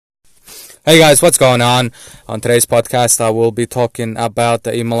Hey guys, what's going on? On today's podcast, I will be talking about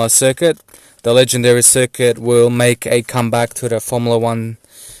the Imola Circuit. The legendary circuit will make a comeback to the Formula One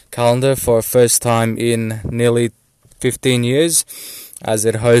calendar for the first time in nearly 15 years, as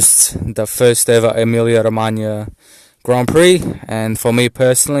it hosts the first ever Emilia Romagna Grand Prix. And for me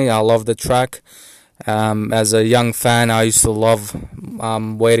personally, I love the track. As a young fan, I used to love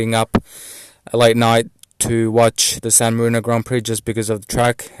waiting up a late night to watch the San Marino Grand Prix just because of the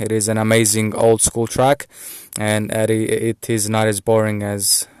track. It is an amazing old school track, and it is not as boring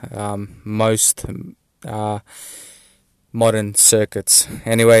as most modern circuits.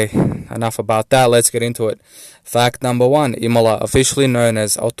 Anyway, enough about that. Let's get into it. Fact number one: Imola, officially known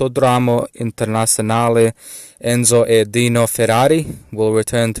as Autodromo Internazionale Enzo e Dino Ferrari, will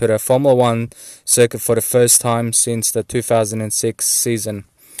return to the Formula One circuit for the first time since the 2006 season.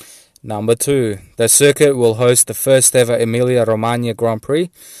 Number two, the circuit will host the first ever Emilia Romagna Grand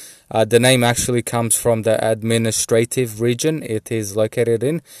Prix. The name actually comes from the administrative region it is located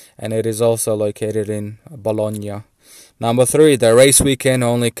in, and it is also located in Bologna. Number three, the race weekend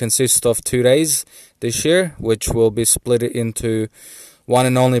only consists of 2 days this year, which will be split into one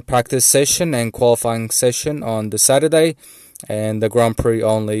and only practice session and qualifying session on the Saturday, and the Grand Prix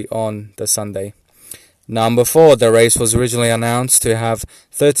only on the Sunday. Number four, the race was originally announced to have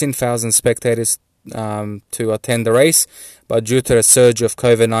 13,000 spectators to attend the race, but due to the surge of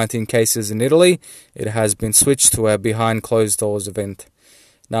COVID-19 cases in Italy, it has been switched to a behind closed doors event.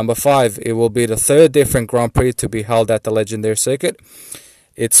 Number five, it will be the third different Grand Prix to be held at the legendary circuit.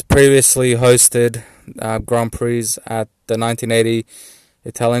 It's previously hosted Grand Prix at the 1980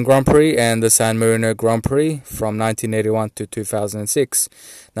 Italian Grand Prix and the San Marino Grand Prix from 1981 to 2006.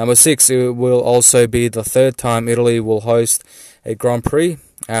 Number six, it will also be the third time Italy will host a Grand Prix,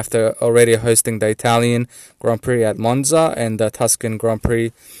 after already hosting the Italian Grand Prix at Monza and the Tuscan Grand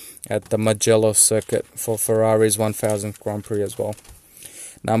Prix at the Mugello Circuit for Ferrari's 1000th Grand Prix as well.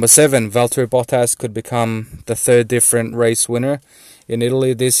 Number seven, Valtteri Bottas could become the third different race winner in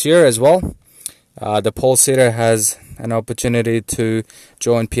Italy this year as well. The pole sitter has an opportunity to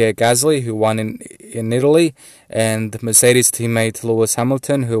join Pierre Gasly, who won in Italy, and Mercedes teammate Lewis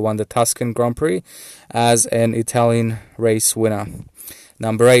Hamilton, who won the Tuscan Grand Prix, as an Italian race winner.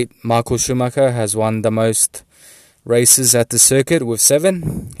 Number eight, Michael Schumacher has won the most races at the circuit with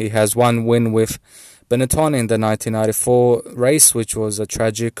 7. He has one win with Benetton in the 1994 race, which was a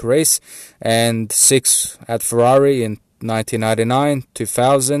tragic race, and 6 at Ferrari in 1999,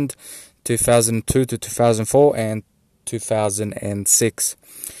 2000, 2002 to 2004, and 2006.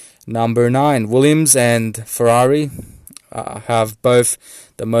 Number 9, Williams and Ferrari have both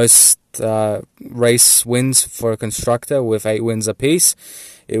the most race wins for a constructor with 8 wins apiece.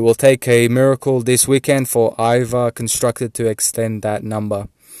 It will take a miracle this weekend for either constructor to extend that number.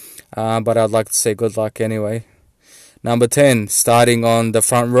 But I'd like to say good luck anyway. Number 10, starting on the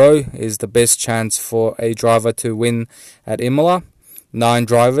front row is the best chance for a driver to win at Imola. 9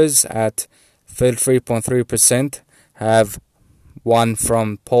 drivers at 33.3% have won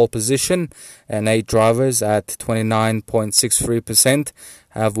from pole position, and 8 drivers at 29.63%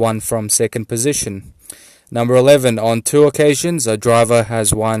 have won from second position. Number 11, on 2 occasions, a driver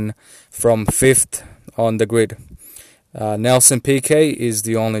has won from 5th on the grid. Nelson Piquet is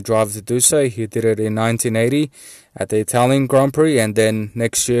the only driver to do so. He did it in 1980 at the Italian Grand Prix, and then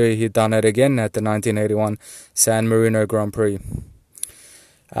next year he done it again at the 1981 San Marino Grand Prix.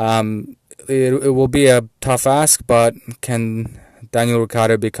 It will be a tough ask, but can Daniel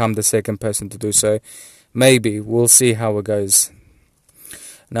Ricciardo become the second person to do so? Maybe. We'll see how it goes.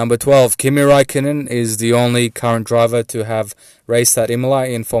 Number 12, Kimi Räikkönen is the only current driver to have raced at Imola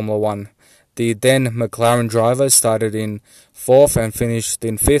in Formula One. The then McLaren driver started in 4th and finished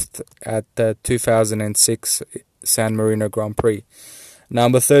in 5th at the 2006 San Marino Grand Prix.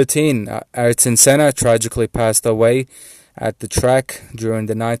 Number 13, Ayrton Senna tragically passed away at the track during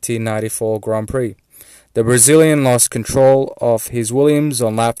the 1994 Grand Prix. The Brazilian lost control of his Williams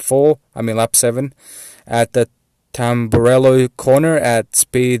on lap 7 at the Tamburello corner at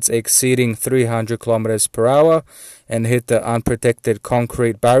speeds exceeding 300 km per hour and hit the unprotected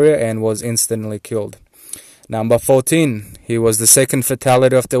concrete barrier and was instantly killed. Number 14, he was the second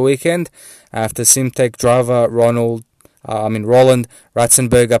fatality of the weekend after Simtek driver Roland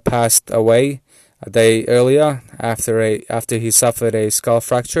Ratzenberger passed away a day earlier after he suffered a skull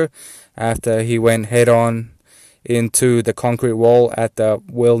fracture after he went head-on into the concrete wall at the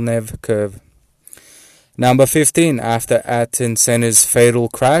Villeneuve curve. Number 15, after Ayrton Senna's fatal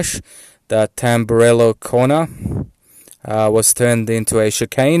crash, the Tamburello corner was turned into a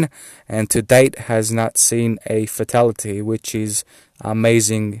chicane and to date has not seen a fatality, which is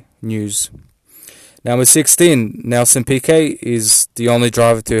amazing news. Number 16, Nelson Piquet is the only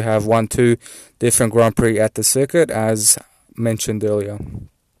driver to have won 2 different Grand Prix at the circuit, as mentioned earlier.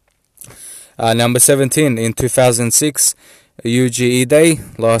 Number 17, in 2006, Yuji Ide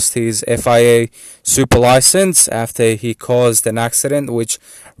lost his FIA Super license after he caused an accident which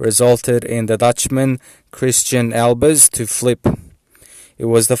resulted in the Dutchman Christian Albers to flip. It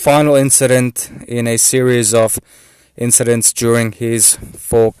was the final incident in a series of incidents during his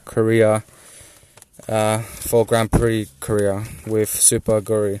 4 Grand Prix career with Super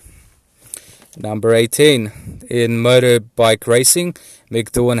Aguri. Number 18, in motorbike racing,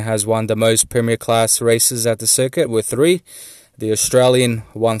 Mick Doohan has won the most Premier Class races at the circuit with 3. The Australian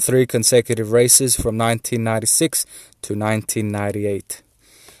won 3 consecutive races from 1996 to 1998.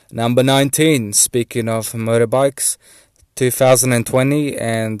 Number 19, speaking of motorbikes, 2020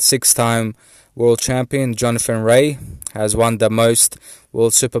 and 6-time world champion Jonathan Rea has won the most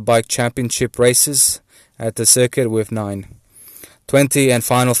World Superbike Championship races at the circuit with 9. 20 and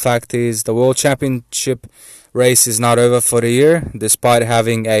final fact is the World Championship race is not over for the year, despite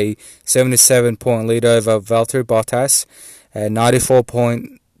having a 77-point lead over Valtteri Bottas, a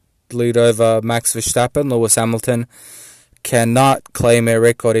 94-point lead over Max Verstappen. Lewis Hamilton cannot claim a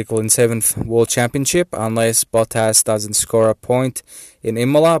record equaling 7th World Championship unless Bottas doesn't score a point in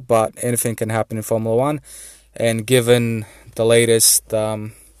Imola, but anything can happen in Formula 1. And given the latest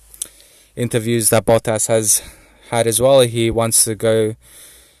interviews that Bottas has had as well, he wants to go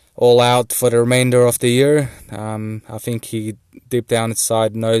all out for the remainder of the year. I think he deep down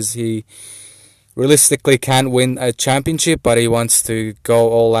inside knows he realistically can't win a championship, but he wants to go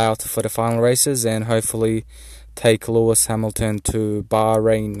all out for the final races and hopefully take Lewis Hamilton to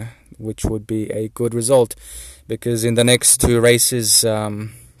Bahrain, which would be a good result, because in the next 2 races,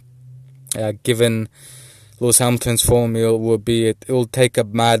 given Lewis Hamilton's form, it will take a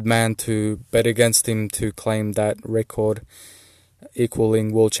madman to bet against him to claim that record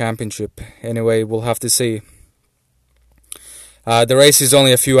equaling World Championship. Anyway, we'll have to see. The race is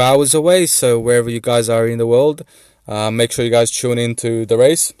only a few hours away, so wherever you guys are in the world, make sure you guys tune into the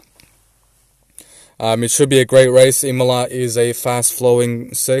race. It should be a great race. Imola is a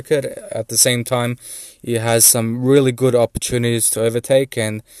fast-flowing circuit. At the same time, it has some really good opportunities to overtake,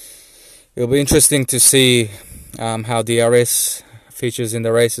 and it'll be interesting to see how DRS features in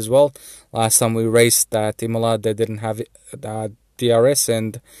the race as well. Last time we raced at Imola, they didn't have DRS,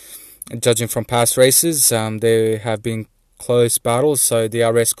 and judging from past races, there have been close battles, so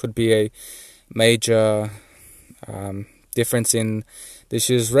DRS could be a major difference in this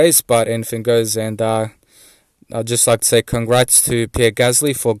year's race, but anything goes. And I'd just like to say congrats to Pierre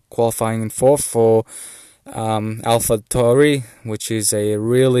Gasly for qualifying in 4th for AlphaTauri, which is a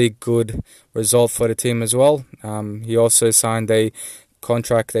really good result for the team as well. He also signed a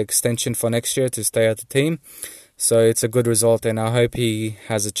contract extension for next year to stay at the team, so it's a good result, and I hope he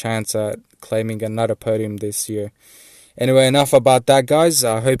has a chance at claiming another podium this year. Anyway, enough about that, guys.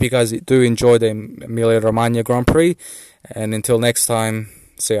 I hope you guys do enjoy the Emilia Romagna Grand Prix, and until next time,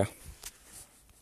 see ya.